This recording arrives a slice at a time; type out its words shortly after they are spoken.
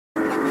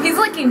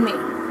flicking me.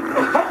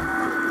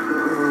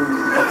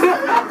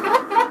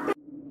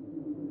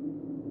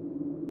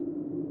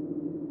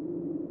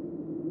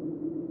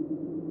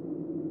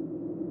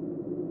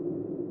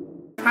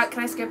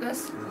 Can I skip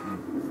this?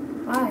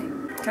 Why?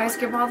 Can I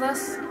skip all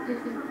this? I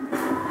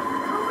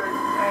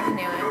already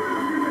knew it.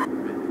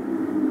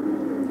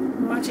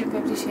 I'm watching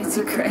 50 Shades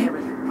of Grey.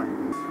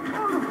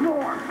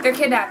 They're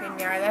kidnapping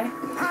me, are they?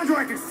 How do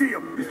I can see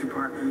him? Mr.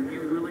 Parker,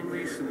 you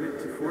willingly submit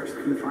to forced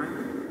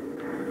confinement?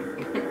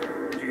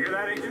 Did you hear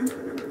that, Agent?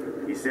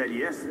 He said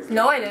yes.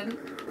 No, I didn't.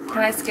 Can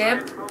I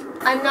skip?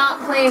 I'm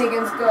not playing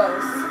against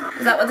ghosts.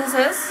 Is that what this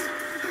is?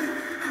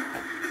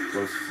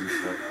 Ghosts and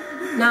stuff.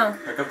 No.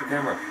 Pick up the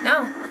camera.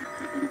 No.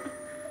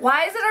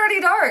 Why is it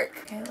already dark?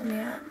 Okay, let me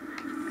out.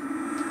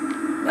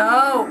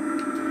 No.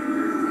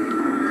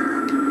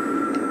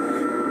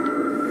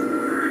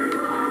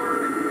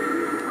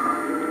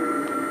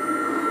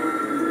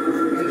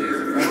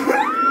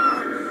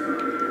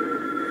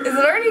 Is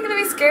it already gonna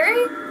be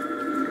scary? A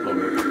little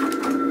bit.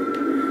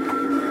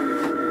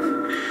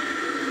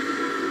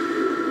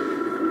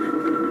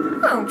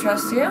 I don't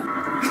trust you.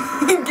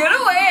 Get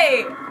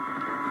away!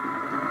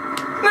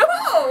 No!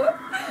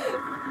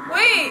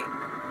 Wait!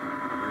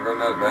 You run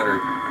out of battery.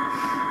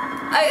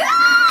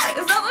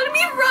 It's not letting me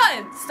run!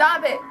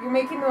 Stop it! You're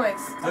making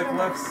noise. Click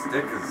left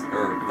stick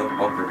or left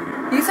bumper to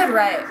get. You said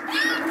right.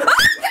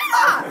 Get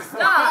off!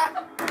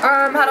 Stop!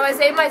 How do I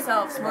save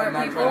myself? Smart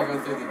I'm people. not trying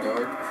to go through the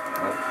door.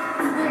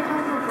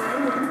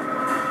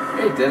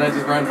 Hey, didn't I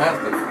just run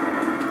past it?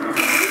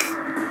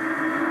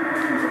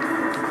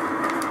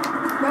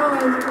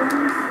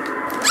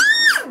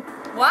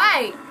 Why?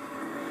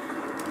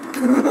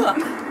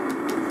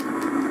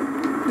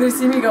 They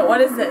see me go,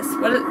 what is this?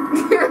 What is...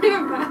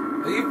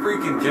 Are you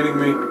freaking kidding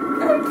me?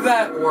 How did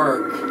that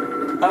work?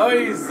 How do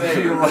you say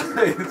She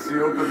lied. She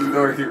opened the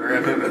door, he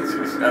ran in and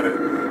she shut it.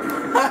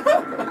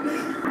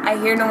 I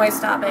hear noise.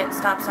 Stop it.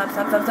 Stop.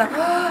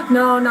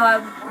 No,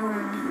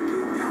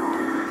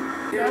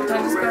 Can I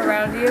just go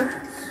around you?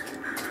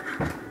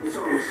 It's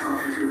always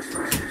hard to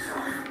express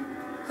yourself.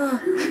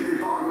 You've been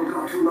bottled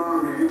up too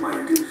long and you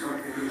might do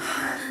something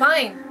incorrect.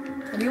 Fine.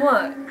 What do you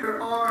want?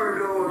 There are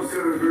no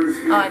observers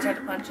here. Oh, I tried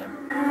to punch him.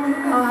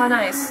 Oh, how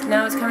nice.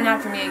 Now it's coming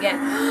after me again.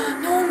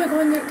 No, am I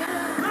going there?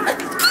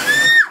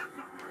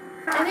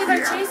 I think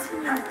they're chasing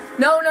me.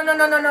 No,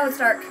 it's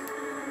dark.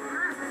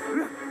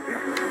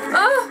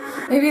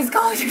 Oh, maybe it's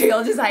Call of Duty.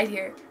 I'll just hide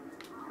here.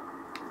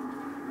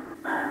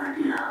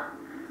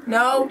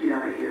 No. Get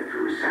out of here to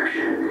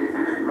reception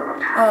and then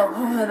run up.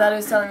 Oh, I thought it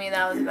was telling me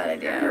that was a bad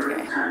idea.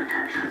 Okay.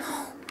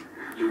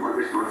 You want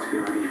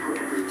responsibility for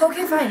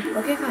everything.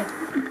 Okay, fine.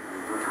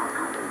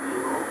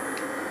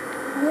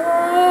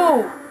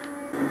 Whoa!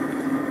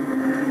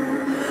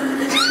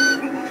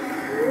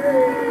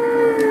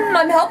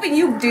 I'm helping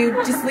you,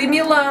 dude. Just leave me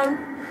alone.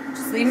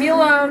 Just...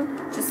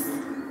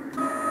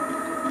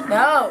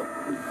 No!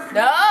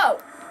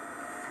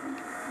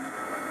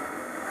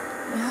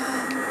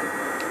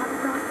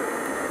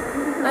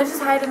 Can I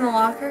just hide in the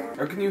locker?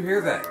 How can you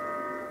hear that?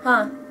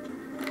 Huh?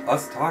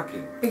 Us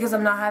talking. Because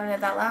I'm not having it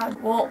that loud.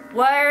 Well,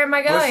 where am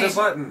I going? Push the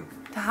button.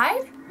 To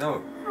hide?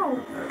 No. Oh.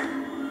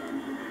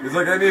 He's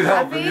like, I need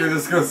help, Happy? and you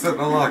just go sit in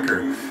the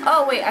locker.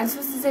 Oh, wait, I'm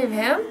supposed to save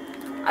him?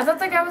 I thought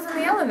that guy was in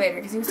the elevator,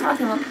 because he was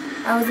talking about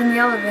I was in the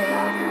elevator.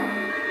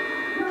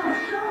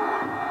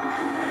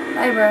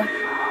 Hey, bro.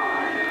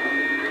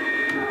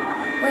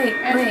 Wait.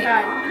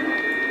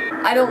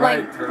 I don't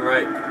like... Turn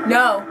right.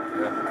 No.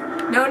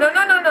 Yeah.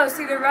 No.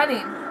 See, they're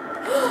running.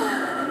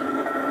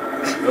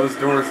 Those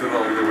doors are the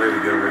only way to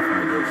get away from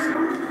the ghosts.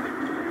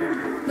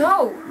 No.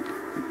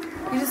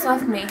 He just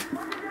left me.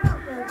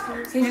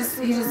 He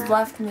just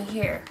left me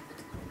here.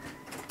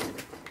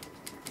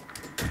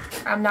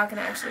 I'm not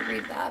gonna actually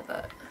read that,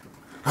 but...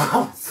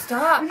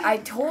 Stop! I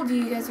told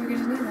you guys were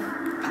gonna do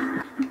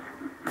that.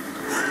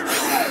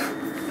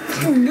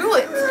 You knew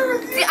it!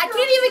 See, I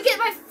can't even get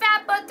my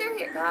fat butt through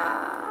here!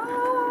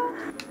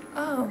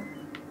 Oh,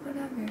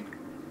 whatever.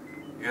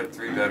 You got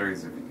 3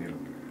 batteries if you need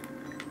them.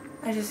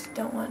 I just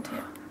don't want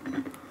to.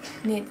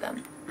 Need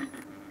them.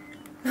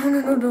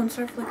 No, don't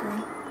start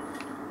flickering.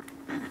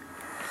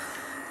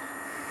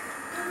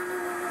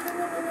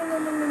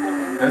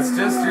 That's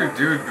just your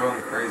dude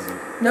going crazy.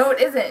 No, it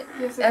isn't.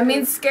 Yes, That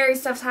means scary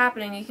stuff's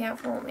happening. You can't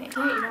fool me. Wait,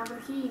 you have the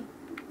key.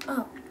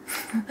 Oh.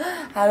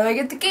 How do I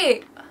get the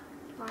key?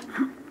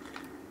 Fine.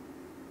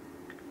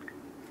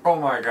 Oh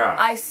my god.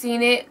 I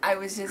seen it. I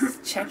was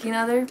just checking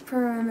other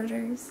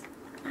perimeters.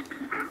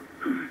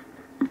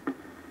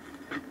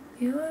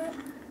 You know what?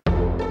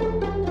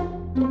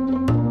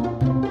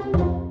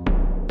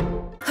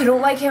 I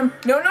don't like him.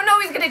 No,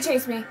 he's gonna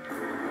chase me.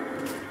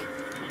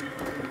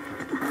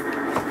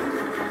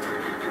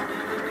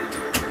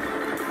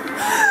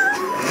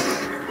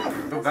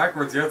 Go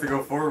backwards, you have to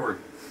go forward.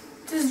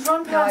 Just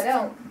run No, I past him.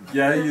 don't.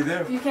 Yeah, you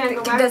do. You can't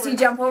go backwards. Does he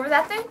jump over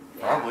that thing?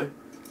 Probably.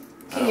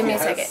 Okay, give me a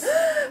second.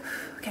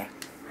 Okay.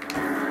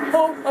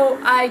 Oh,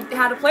 I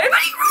had a plan,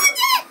 but he ruined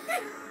it!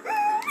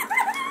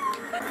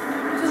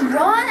 Just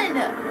run!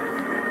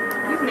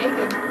 He's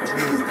naked.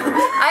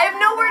 I have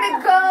nowhere to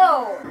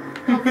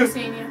He's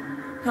seen you.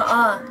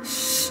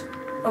 Shh.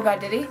 Oh god,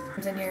 did he?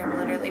 He's in here, I'm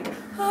literally.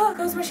 Oh,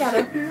 goes my shadow.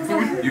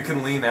 You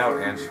can lean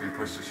out and if you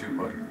push the shoot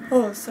button.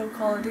 Oh, so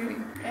Call of Duty.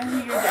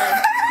 And you're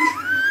dead.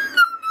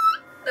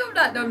 No, I'm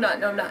not, no, I'm not,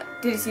 no, I'm not.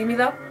 Did he see me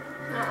though?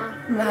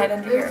 I'm gonna hide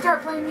under They here.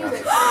 start playing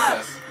music.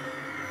 Yes.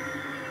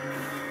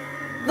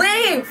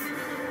 Leave!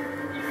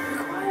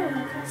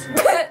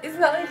 Quiet, It's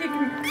not like you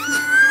can.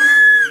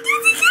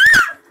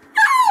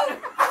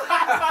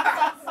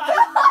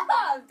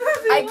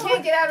 I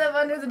can't get out of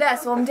under the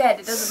desk, so I'm dead.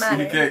 It doesn't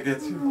matter. He can't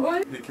get you.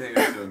 What? He can't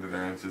get you under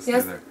there. It's just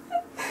Yes. stay there.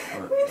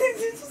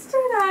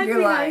 What?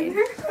 You're lying.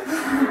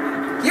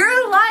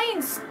 You're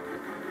lying.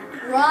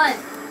 Run.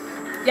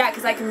 Yeah,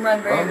 because I can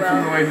run very Run from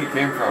the well. way he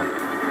came from.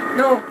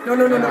 No, no,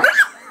 no, no, no.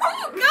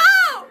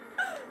 No!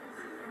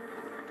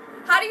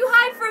 How do you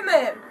hide from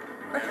him?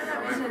 Wait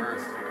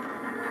first.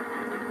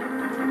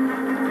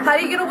 How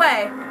do you get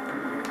away?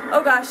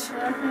 Oh gosh.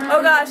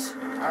 Oh gosh.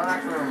 I don't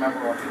actually remember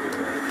what to do.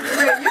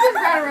 You can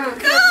run around.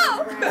 Go!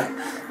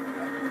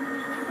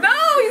 No,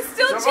 he's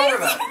still Jump over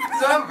chasing. that.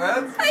 Jump,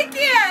 man. I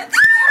can't.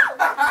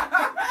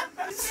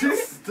 She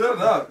stood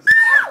up.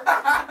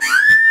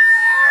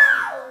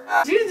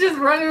 She's just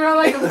running around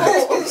like a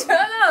fool.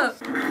 Shut up.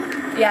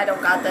 Yeah, I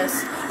don't got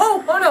this.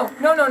 Oh, oh no,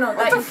 no, no, no.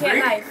 That the you can't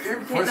freak? knife. You're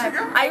You can't pushing knife.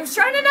 him? I was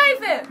trying to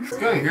knife him. He's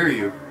gonna hear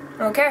you.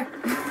 Don't care.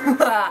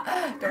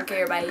 Don't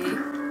care, bye.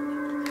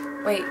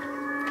 Wait.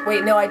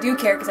 Wait, no, I do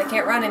care because I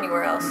can't run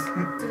anywhere else.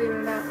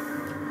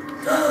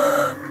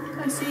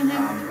 I seen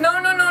him. No,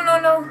 no, no, no,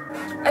 no.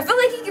 I feel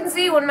like he can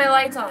see when my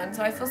light's on,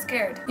 so I feel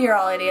scared. You're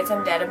all idiots.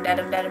 I'm dead. I'm dead.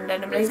 I'm dead. I'm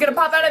dead. I'm dead. He's gonna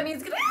pop out at me.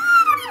 He's gonna. I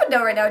don't even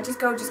know right now. Just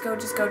go. Just go.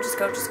 Just go. Just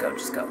go. Just go.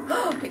 Just go.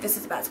 Wait, this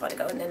is a bad spot to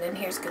go, and then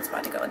here's a good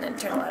spot to go, and then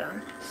turn the light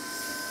on.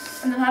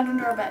 And then hide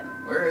under our bed.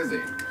 Where is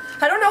he?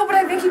 I don't know, but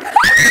I think he.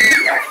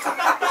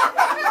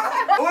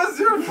 What's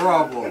your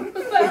problem?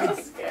 I'm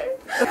scared.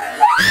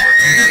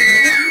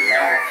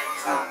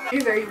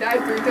 Either he died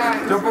 3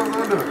 times. Jump over the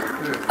window.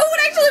 Here. Oh,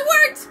 it actually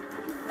worked.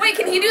 Wait,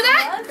 can he do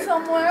that? Run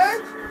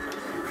somewhere.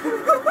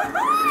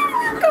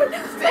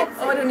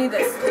 Oh, I don't need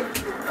this.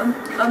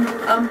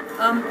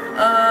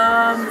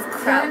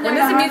 Crap. When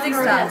does the music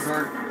stop?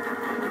 Dark.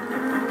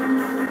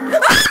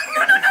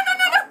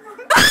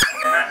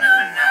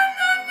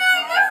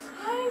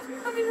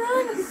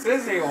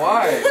 Sissy,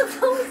 why?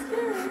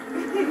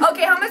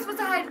 Okay, how am I supposed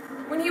to hide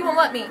when he won't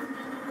let me?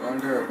 Go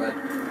under a bed.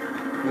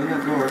 In the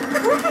door. I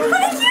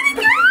can't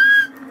go!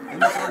 In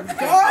the door.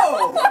 Go!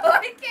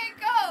 I can't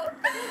go!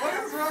 What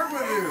is wrong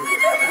with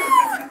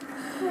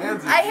you?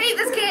 Hands I hate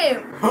this game!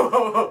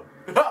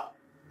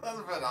 That's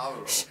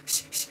phenomenal. Shh,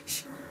 shh, shh,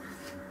 shh.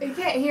 He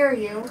can't hear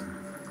you.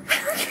 I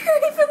don't care,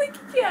 I feel like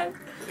he can.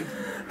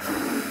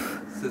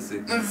 Sissy.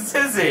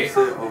 Sissy!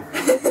 Oh.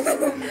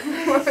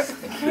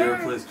 Sarah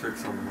plays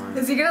tricks on the mind.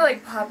 Is he gonna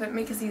like pop at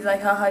me because he's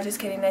like, haha, just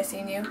kidding, I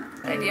seen you?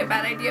 Bad idea,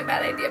 bad idea,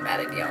 bad idea, bad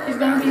idea. He's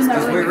gonna be in that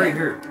Just wait room. right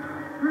here.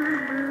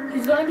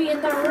 He's gonna be in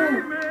that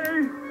room.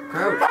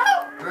 Crouch.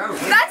 Crouch.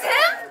 That's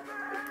him?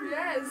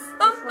 Yes.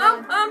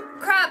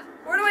 Crap.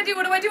 What do I do?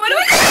 What do I do? What do I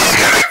do?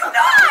 It's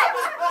not!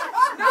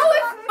 No,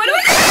 it's... What do I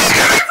do?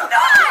 It's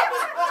not!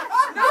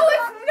 No,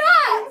 it's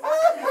not!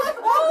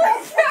 Holy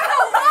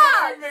cow!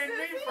 You made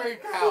me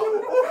freak out.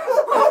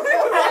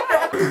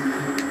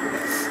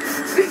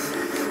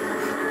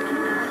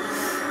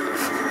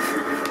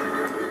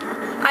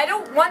 I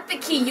don't want the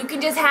key. You can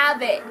just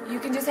have it. You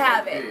can just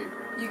have it.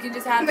 You can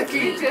just have the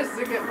key. Just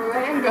to get for the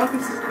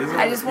handguns.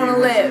 I just want to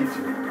live.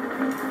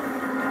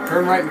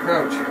 Turn right and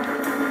crouch.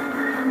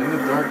 In the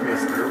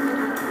darkness, girl.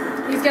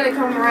 He's gonna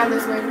come around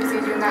this way if he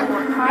sees you in that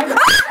one. Hide. No, no,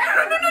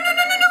 no, no,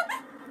 no, no, no.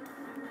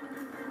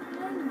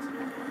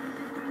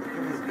 Look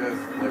at this guy's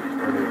like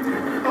party too.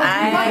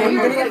 I'm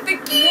gonna get the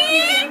key.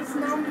 It's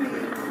not me.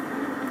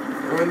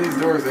 Go in these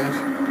doors, Ange.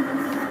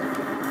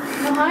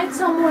 No, hide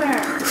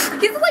somewhere.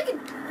 He's like a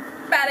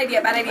bad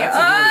idea, bad idea. That's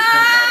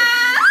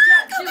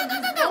a Yeah,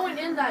 just going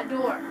in that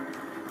door.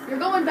 You're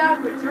going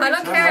backwards. I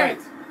don't Turn care.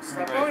 right.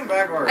 Stop going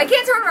backward. I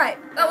can't turn right.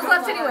 That was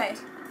left anyway.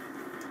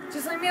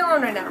 Just leave me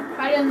alone right now.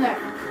 Hide in there.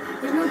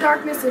 There's no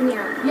darkness in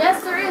here.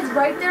 Yes, there is.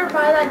 Right there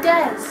by that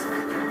desk.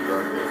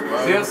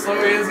 See how slow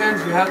he is, Ange?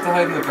 You have to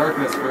hide in the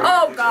darkness, bro.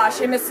 Oh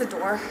gosh, I missed the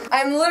door.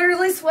 I'm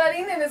literally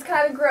sweating and it's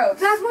kind of gross.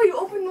 That's why you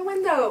open the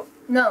window.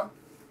 No.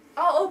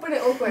 I'll open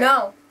it real quick.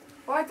 No.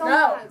 Why don't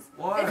No.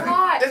 Why? It's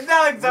hot. It's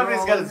not like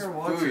somebody's We're all gonna here spoo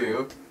watching.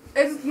 you.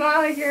 It's not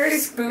like you're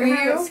Spoo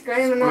you?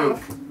 screaming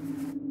enough. Spook.